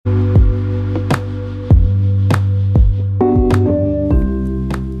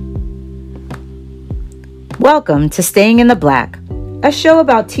Welcome to Staying in the Black, a show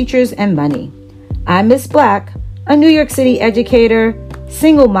about teachers and money. I'm Miss Black, a New York City educator,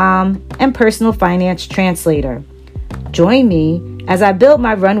 single mom, and personal finance translator. Join me as I build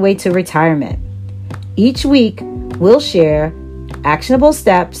my runway to retirement. Each week, we'll share actionable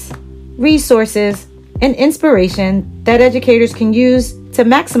steps, resources, and inspiration that educators can use to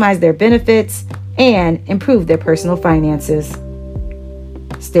maximize their benefits and improve their personal finances.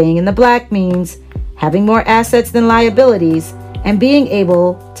 Staying in the black means having more assets than liabilities and being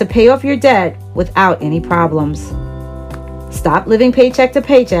able to pay off your debt without any problems. Stop living paycheck to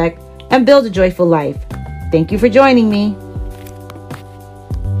paycheck and build a joyful life. Thank you for joining me.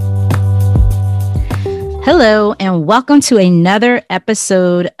 Hello, and welcome to another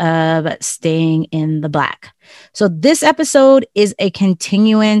episode of Staying in the Black. So this episode is a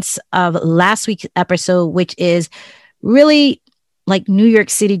continuance of last week's episode, which is really like New York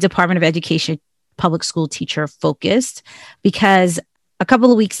City Department of Education public school teacher focused, because a couple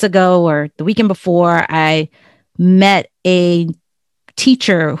of weeks ago or the weekend before, I met a new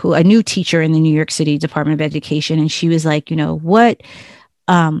teacher in the New York City Department of Education. And she was like, what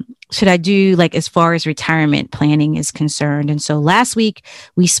should I do like as far as retirement planning is concerned? And so last week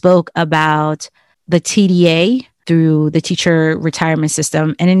we spoke about the TDA through the teacher retirement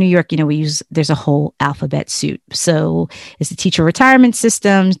system. And in New York, there's a whole alphabet soup. So it's the teacher retirement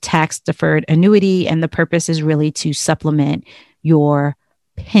system, tax deferred annuity, and the purpose is really to supplement your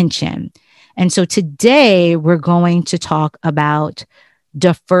pension. And so today we're going to talk about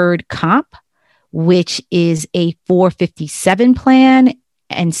deferred comp, which is a 457 plan.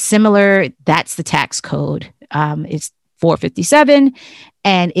 And similar, that's the tax code. It's 457,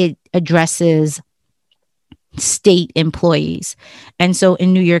 and it addresses state employees. And so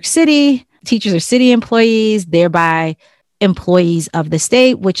in New York City, teachers are city employees, thereby employees of the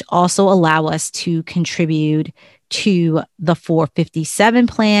state, which also allow us to contribute to the 457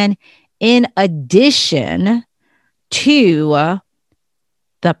 plan in addition to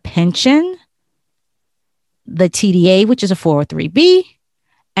the pension, the TDA, which is a 403B,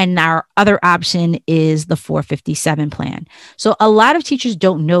 and our other option is the 457 plan. So a lot of teachers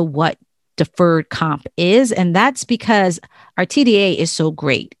don't know what deferred comp is, and that's because our TDA is so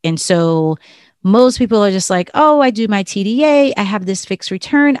great. And so most people are just like, oh, I do my TDA, I have this fixed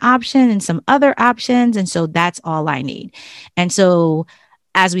return option and some other options, and so that's all I need. And so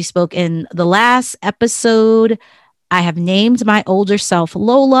as we spoke in the last episode, I have named my older self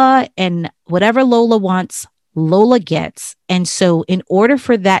Lola, and whatever Lola wants, Lola gets. And so in order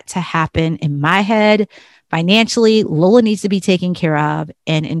for that to happen in my head, financially, Lola needs to be taken care of,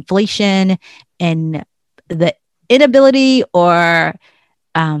 and inflation and the inability or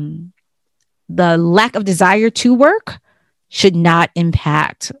the lack of desire to work should not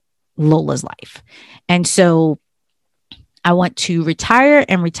impact Lola's life. And so I want to retire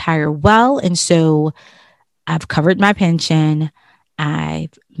and retire well. And so I've covered my pension.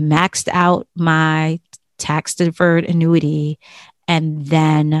 I've maxed out my tax deferred annuity, and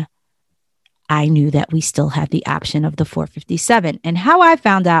then I knew that we still had the option of the 457. And how I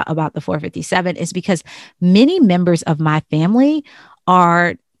found out about the 457 is because many members of my family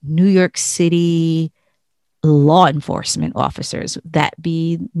are New York City law enforcement officers, that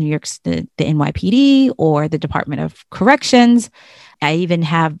be New York's the NYPD or the Department of Corrections. I even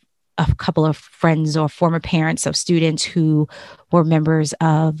have a couple of friends or former parents of students who were members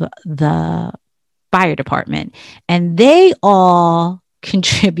of the fire department, and they all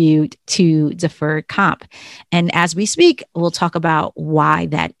contribute to deferred comp. And as we speak, we'll talk about why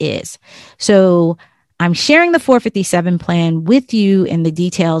that is. So I'm sharing the 457 plan with you in the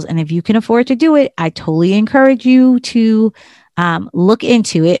details. And if you can afford to do it, I totally encourage you to look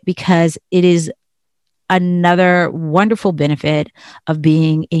into it, because it is another wonderful benefit of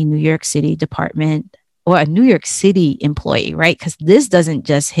being a New York City department or a New York City employee, right? Because this doesn't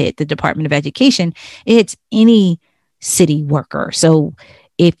just hit the Department of Education, it hits any city worker. So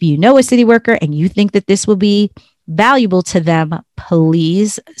if you know a city worker and you think that this will be valuable to them,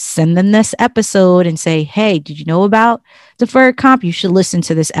 please send them this episode and say, hey, did you know about deferred comp? You should listen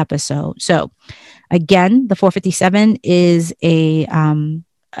to this episode. So again, the 457 is a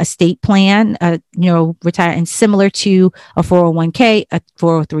state plan, retire, and similar to a 401k, a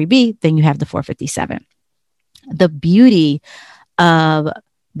 403b, then you have the 457. The beauty of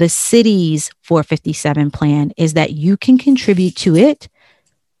the city's 457 plan is that you can contribute to it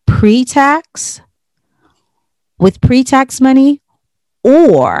pre-tax, with pre-tax money,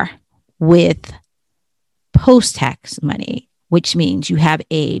 or with post-tax money, which means you have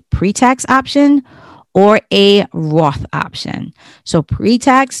a pre-tax option or a Roth option. So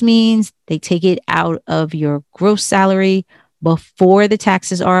pre-tax means they take it out of your gross salary before the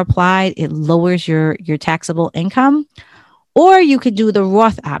taxes are applied. It lowers your taxable income. Or you could do the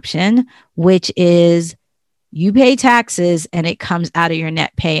Roth option, which is you pay taxes and it comes out of your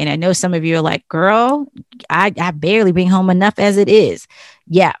net pay. And I know some of you are like, girl, I barely bring home enough as it is.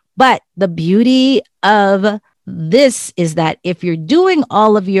 Yeah. But the beauty of this is that if you're doing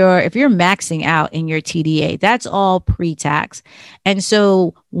if you're maxing out in your TDA, that's all pre-tax. And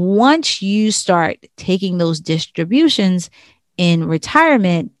so once you start taking those distributions in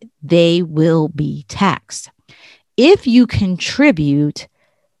retirement, they will be taxed. If you contribute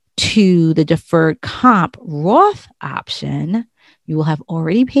to the deferred comp Roth option, you will have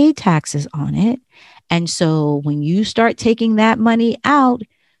already paid taxes on it. And so when you start taking that money out,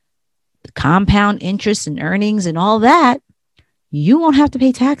 the compound interest and earnings and all that, you won't have to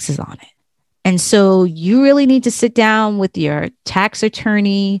pay taxes on it. And so you really need to sit down with your tax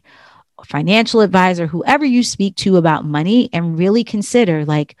attorney, financial advisor, whoever you speak to about money, and really consider,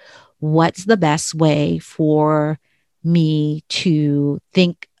 like, what's the best way for me to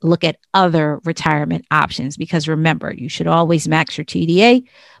look at other retirement options? Because remember, you should always max your TDA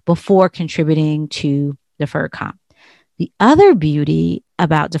before contributing to deferred comp. The other beauty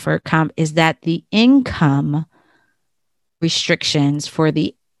about deferred comp is that the income restrictions for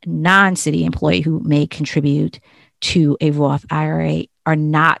the non-city employee who may contribute to a Roth IRA are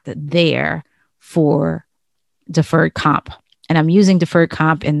not there for deferred comp. And I'm using deferred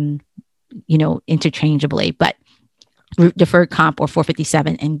comp interchangeably, but deferred comp or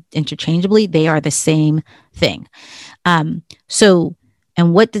 457 and interchangeably, they are the same thing. So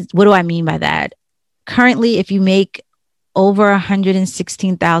what do I mean by that? Currently, if you make over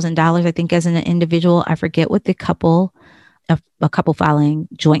 $116,000, I think as an individual, I forget what a couple filing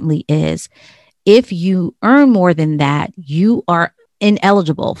jointly is. If you earn more than that, you are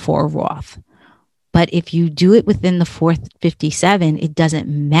ineligible for a Roth. But if you do it within the 457, it doesn't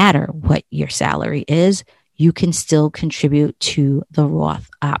matter what your salary is. You can still contribute to the Roth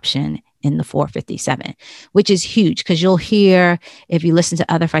option in the 457, which is huge, because you'll hear, if you listen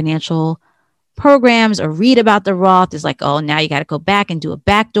to other financial programs or read about the Roth, is like, oh, now you got to go back and do a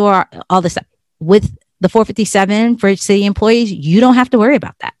backdoor, all this stuff. With the 457 for city employees, you don't have to worry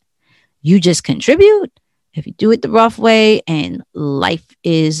about that. You just contribute if you do it the Roth way, and life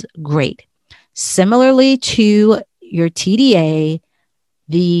is great. Similarly to your TDA,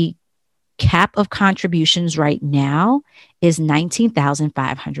 the cap of contributions right now is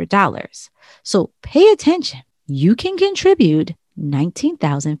 $19,500. So pay attention. You can contribute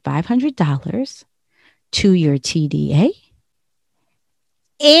 $19,500 to your TDA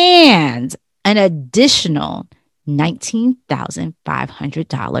and an additional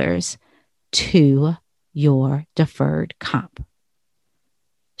 $19,500 to your deferred comp.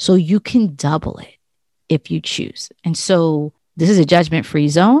 So you can double it if you choose. And so this is a judgment-free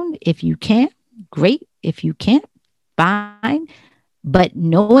zone. If you can, great. If you can't, fine. But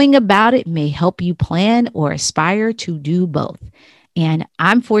knowing about it may help you plan or aspire to do both. And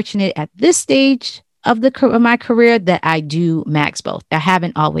I'm fortunate at this stage of my career that I do max both. I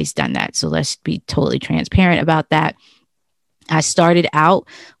haven't always done that. So let's be totally transparent about that. I started out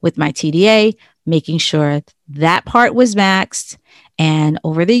with my TDA, making sure that part was maxed. And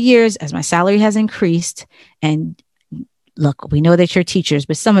over the years, as my salary has increased, and look, we know that you're teachers,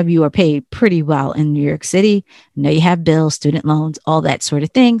 but some of you are paid pretty well in New York City. I know you have bills, student loans, all that sort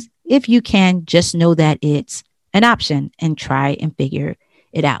of things. If you can, just know that it's an option and try and figure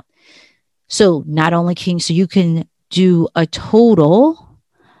it out. So you can do a total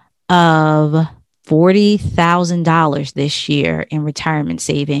of $40,000 this year in retirement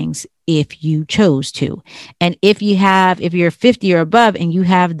savings if you chose to. And if you're 50 or above and you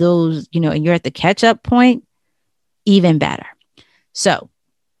have those, and you're at the catch-up point, even better. So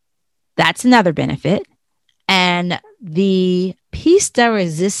that's another benefit. And the piece de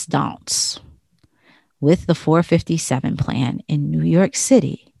resistance with the 457 plan in New York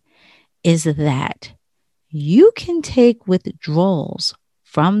City is that you can take withdrawals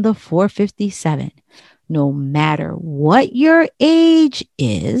from the 457 no matter what your age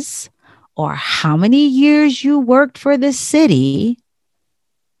is or how many years you worked for the city,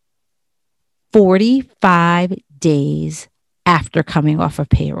 45 days after coming off of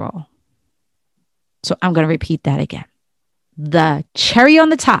payroll. So I'm going to repeat that again. The cherry on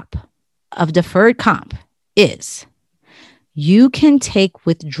the top of deferred comp is you can take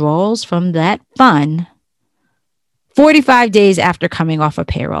withdrawals from that fund 45 days after coming off of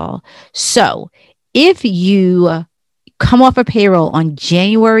payroll. So if you come off of payroll on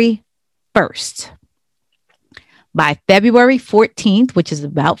January 1st, By February 14th, which is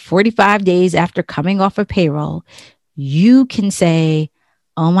about 45 days after coming off of payroll, you can say,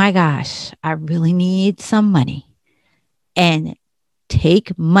 oh my gosh, I really need some money, and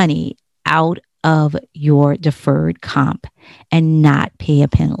take money out of your deferred comp and not pay a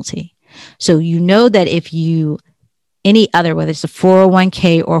penalty. So you know that if you, any other, whether it's a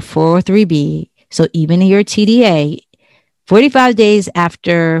 401k or 403b, so even your TDA, 45 days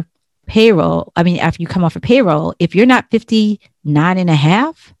after payroll, after you come off of payroll, if you're not 59 and a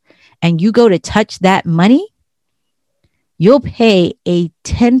half and you go to touch that money, you'll pay a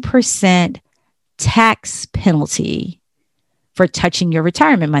 10% tax penalty for touching your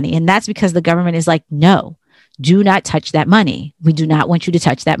retirement money. And that's because the government is like, no, do not touch that money. We do not want you to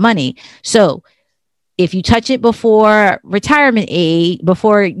touch that money. So if you touch it before retirement age,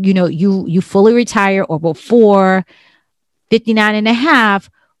 before, you fully retire, or before 59 and a half,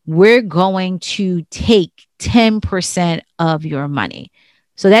 we're going to take 10% of your money.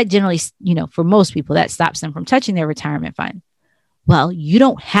 So that generally, for most people, that stops them from touching their retirement fund. Well, you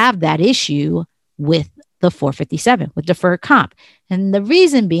don't have that issue with the 457, with deferred comp. And the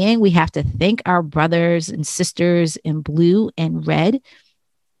reason being, we have to thank our brothers and sisters in blue and red,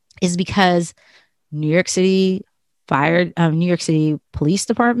 is because New York City Police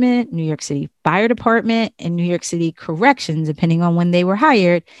Department, New York City Fire Department, and New York City Corrections, depending on when they were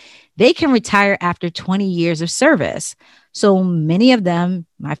hired, they can retire after 20 years of service. So many of them,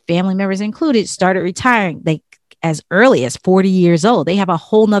 my family members included, started retiring as early as 40 years old. They have a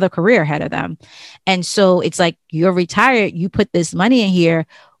whole nother career ahead of them. And so it's like, you're retired, you put this money in here.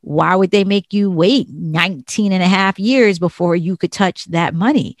 Why would they make you wait 19 and a half years before you could touch that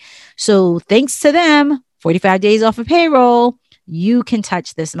money? So thanks to them, 45 days off of payroll, you can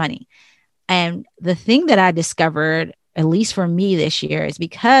touch this money. And the thing that I discovered, at least for me this year, is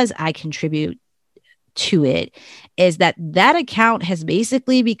because I contribute to it, is that account has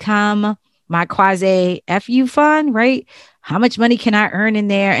basically become my quasi FU fund, right? How much money can I earn in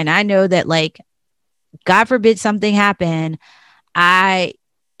there? And I know that, like, God forbid something happen, I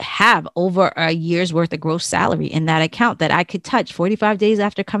have over a year's worth of gross salary in that account that I could touch 45 days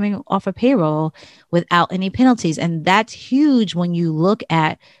after coming off of payroll without any penalties. And that's huge when you look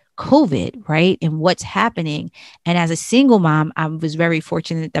at COVID, right? And what's happening. And as a single mom, I was very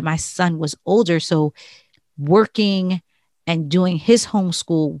fortunate that my son was older. So working and doing his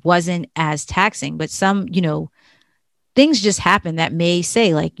homeschool wasn't as taxing, but some, things just happen that may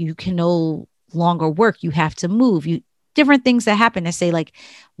say, like, you can no longer work, you have to move, different things that happen to say, like,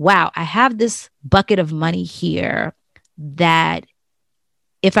 wow, I have this bucket of money here that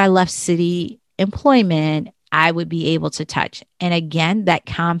if I left city employment, I would be able to touch. And again, that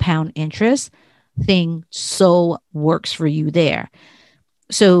compound interest thing so works for you there.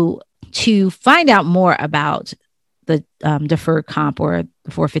 So to find out more about the deferred comp or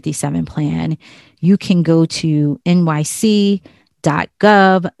the 457 plan, you can go to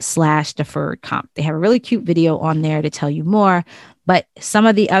nyc.gov/deferred comp. They have a really cute video on there to tell you more. But some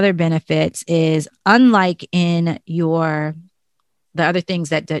of the other benefits is, unlike in the other things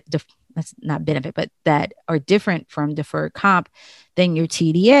that's not benefit, but that are different from deferred comp than your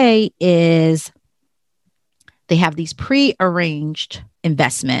TDA, is they have these pre-arranged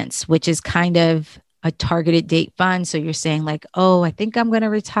investments, which is kind of a targeted date fund. So you're saying, like, oh, I think I'm going to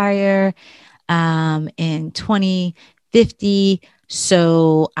retire in 2050.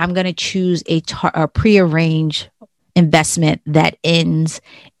 So I'm going to choose a pre-arranged investment that ends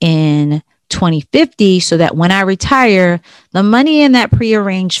in 2050, so that when I retire, the money in that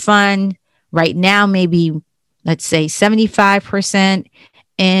prearranged fund right now, maybe, let's say 75%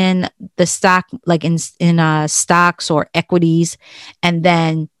 in the stock, like in stocks or equities, and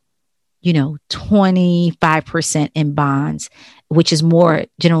then 25% in bonds, which is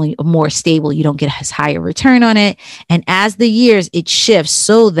generally more stable. You don't get as high a return on it. And as the years, it shifts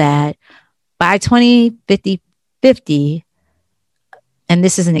so that by 2050, and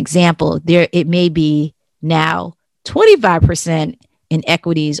this is an example, it may be now 25% in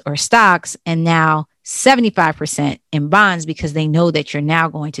equities or stocks, and now 75% in bonds, because they know that you're now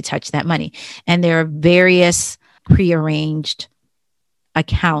going to touch that money. And there are various prearranged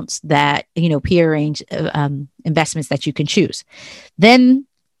accounts that, prearranged investments that you can choose. Then,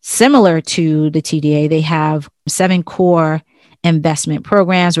 similar to the TDA, they have 7 core investment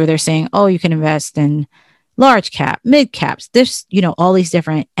programs where they're saying, oh, you can invest in large cap, mid caps, all these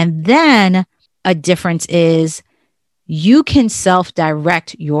different. And then a difference is you can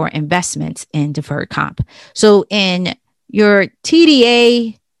self-direct your investments in deferred comp. So in your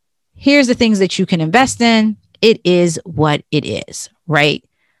TDA, here's the things that you can invest in. It is what it is, right?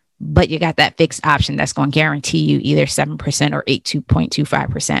 but you got that fixed option that's going to guarantee you either 7% or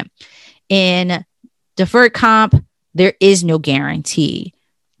 2.25%. In deferred comp, there is no guarantee.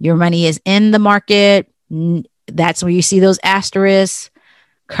 Your money is in the market. That's where you see those asterisks.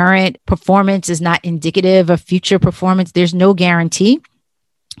 Current performance is not indicative of future performance. There's no guarantee,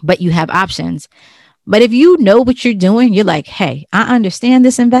 but you have options. But if you know what you're doing, you're like, hey, I understand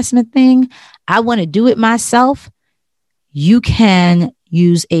this investment thing. I want to do it myself. You can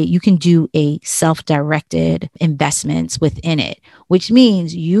do a self-directed investments within it, which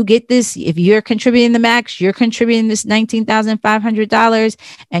means you get this. If you're contributing the max, you're contributing this $19,500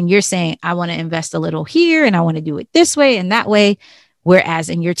 and you're saying, I want to invest a little here and I want to do it this way and that way. Whereas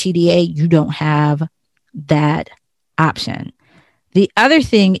in your TDA, you don't have that option. The other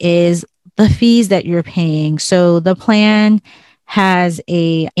thing is the fees that you're paying. So the plan has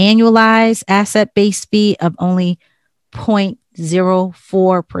a annualized asset-based fee of only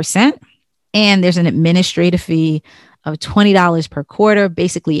 0.04%. And there's an administrative fee of $20 per quarter,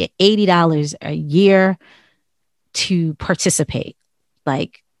 basically $80 a year to participate.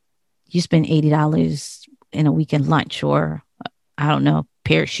 Like you spend $80 in a weekend lunch or I don't know,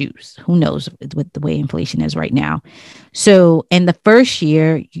 pair of shoes. Who knows what the way inflation is right now. So in the first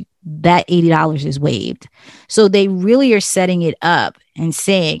year, that $80 is waived. So they really are setting it up and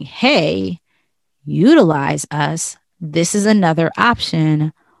saying, hey, utilize us. This is another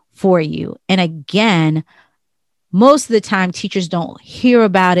option for you. And again, most of the time teachers don't hear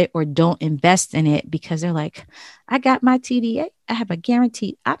about it or don't invest in it because they're like, I got my TDA. I have a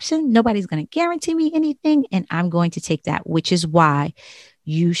guaranteed option. Nobody's going to guarantee me anything. And I'm going to take that, which is why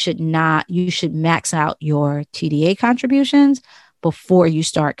you should max out your TDA contributions before you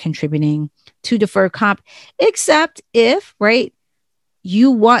start contributing to deferred comp, except if, right,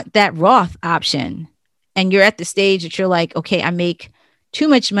 you want that Roth option and you're at the stage that you're like, okay, I make too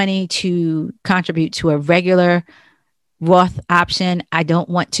much money to contribute to a regular Roth option. I don't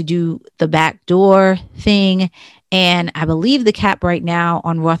want to do the backdoor thing. And I believe the cap right now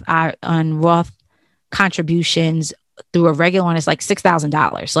on Roth contributions through a regular one is like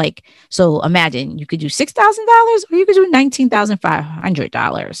 $6,000. Like, so imagine you could do $6,000 or you could do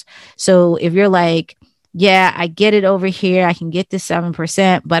 $19,500. So if you're like, yeah, I get it over here, I can get this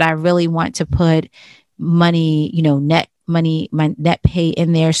 7%, but I really want to put money, net money, my net pay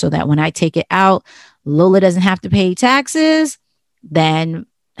in there so that when I take it out, Lola doesn't have to pay taxes, then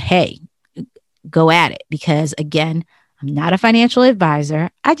hey, go at it. Because again, I'm not a financial advisor.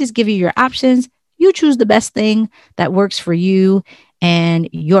 I just give you your options. You choose the best thing that works for you and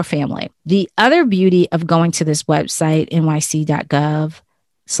your family. The other beauty of going to this website,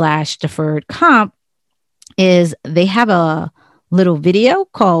 nyc.gov/deferred comp, is they have a little video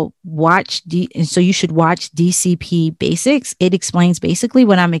called and so you should watch DCP Basics. It explains basically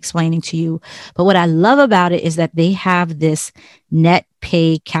what I'm explaining to you. But what I love about it is that they have this net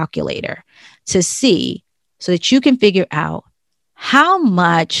pay calculator to see so that you can figure out how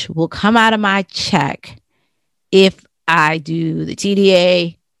much will come out of my check if I do the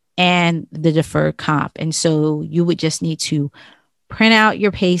TDA and the deferred comp. And so you would just need to print out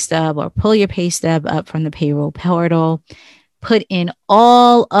your pay stub or pull your pay stub up from the payroll portal, put in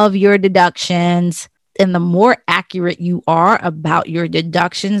all of your deductions. And the more accurate you are about your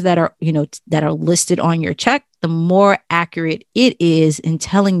deductions that are listed on your check, the more accurate it is in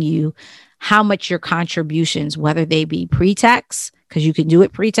telling you how much your contributions, whether they be pre-tax, because you can do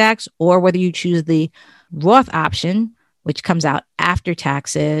it pre-tax, or whether you choose the Roth option, which comes out after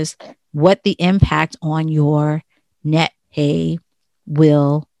taxes, what the impact on your net pay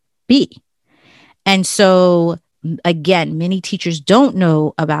will be. And so again, many teachers don't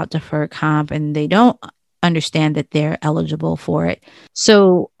know about deferred comp and they don't understand that they're eligible for it.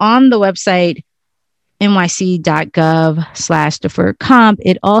 So on the website, nyc.gov/deferred comp,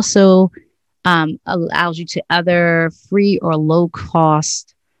 it also allows you to other free or low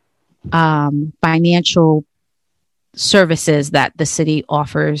cost financial services that the city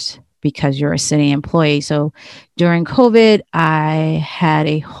offers because you're a city employee. So during COVID, I had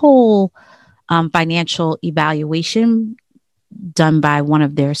a whole financial evaluation done by one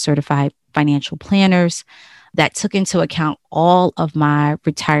of their certified financial planners that took into account all of my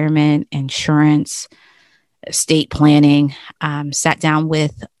retirement, insurance, estate planning, sat down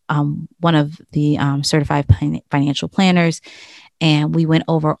with one of the certified financial planners, and we went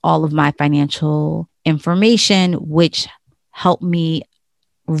over all of my financial information, which helped me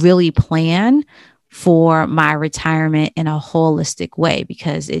really plan for my retirement in a holistic way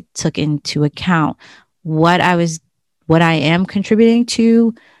because it took into account what I am contributing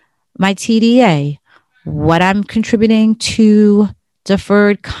to my TDA, what I'm contributing to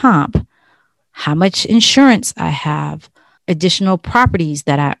deferred comp, how much insurance I have, additional properties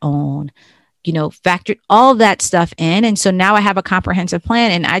that I own, factored all that stuff in. And so now I have a comprehensive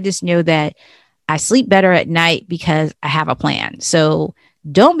plan, and I just know that I sleep better at night because I have a plan. So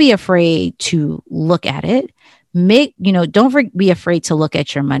don't be afraid to look at it. Don't be afraid to look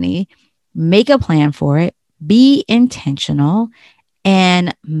at your money. Make a plan for it. Be intentional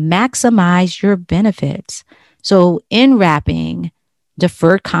and maximize your benefits. So in wrapping,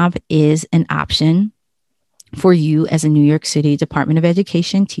 deferred comp is an option for you as a New York City Department of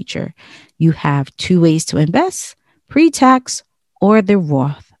Education teacher. You have two ways to invest: pre-tax or the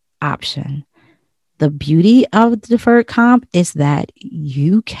Roth option. The beauty of the deferred comp is that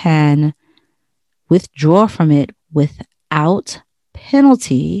you can withdraw from it without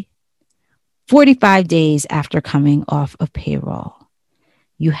penalty 45 days after coming off of payroll.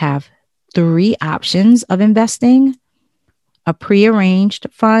 You have 3 options of investing: a prearranged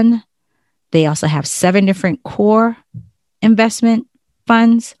fund. They also have 7 different core investment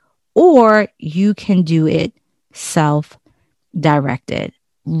funds, or you can do it self-directed.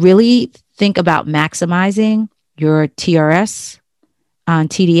 Really think about maximizing your TRS on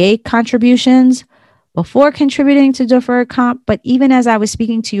TDA contributions before contributing to deferred comp. But even as I was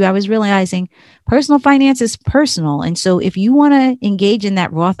speaking to you, I was realizing personal finance is personal. And so if you want to engage in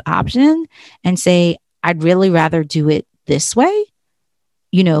that Roth option and say, I'd really rather do it this way,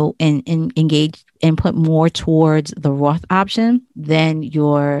 and engage and put more towards the Roth option than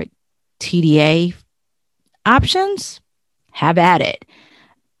your TDA options, have at it.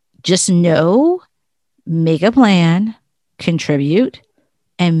 Just know, make a plan, contribute,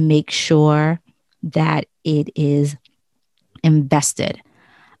 and make sure that it is invested.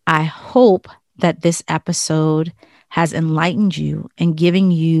 I hope that this episode has enlightened you and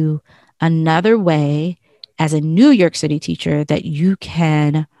given you another way as a New York City teacher that you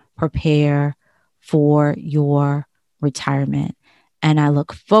can prepare for your retirement. And I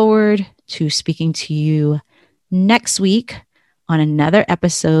look forward to speaking to you next week on another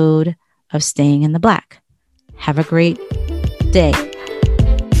episode of Staying in the Black. Have a great day.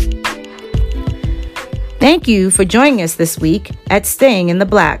 Thank you for joining us this week at Staying in the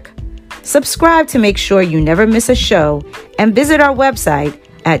Black. Subscribe to make sure you never miss a show, and visit our website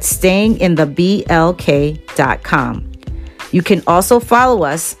at stayingintheblk.com. You can also follow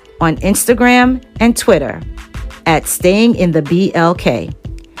us on Instagram and Twitter at stayingintheblk.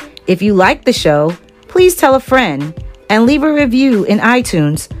 If you like the show, please tell a friend and leave a review in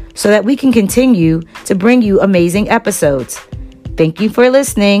iTunes so that we can continue to bring you amazing episodes. Thank you for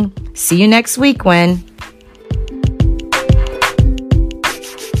listening. See you next week, Gwen.